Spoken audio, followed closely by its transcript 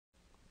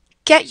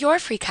Get your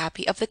free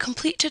copy of the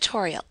complete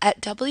tutorial at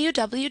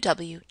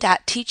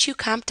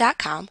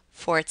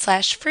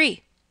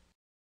www.teachucomp.com/free.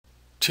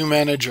 To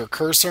manage your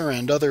cursor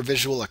and other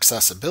visual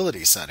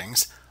accessibility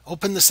settings,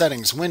 open the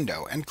Settings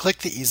window and click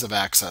the Ease of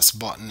Access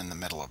button in the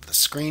middle of the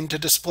screen to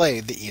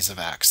display the Ease of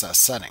Access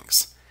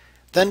settings.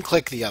 Then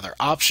click the Other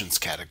Options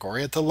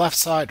category at the left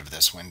side of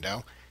this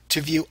window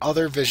to view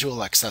other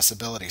visual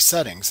accessibility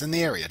settings in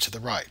the area to the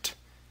right.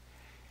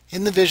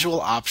 In the Visual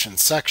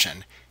Options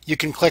section, you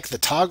can click the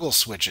toggle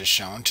switches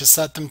shown to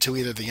set them to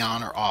either the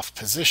on or off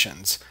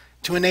positions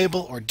to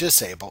enable or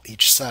disable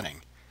each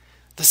setting.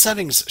 The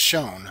settings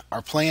shown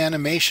are Play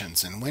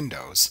Animations in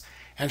Windows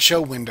and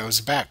Show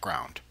Windows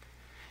Background.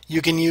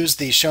 You can use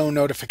the Show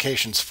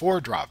Notifications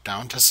For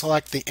drop-down to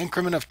select the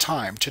increment of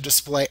time to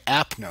display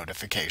app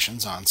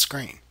notifications on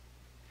screen.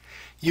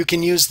 You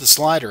can use the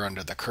slider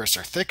under the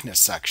Cursor Thickness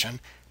section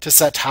to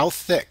set how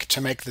thick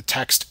to make the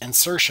text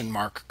insertion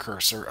mark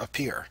cursor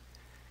appear.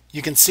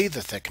 You can see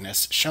the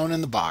thickness shown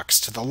in the box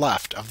to the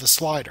left of the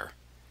slider.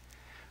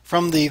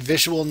 From the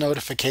Visual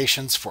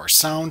Notifications for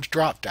Sound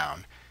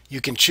drop-down,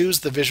 you can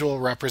choose the visual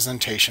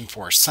representation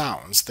for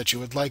sounds that you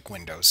would like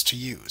Windows to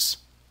use.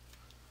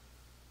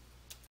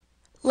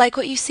 Like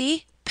what you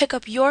see? Pick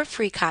up your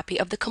free copy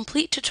of the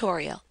complete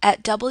tutorial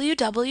at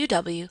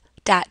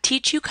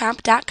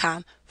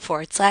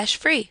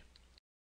www.teachucomp.com/free.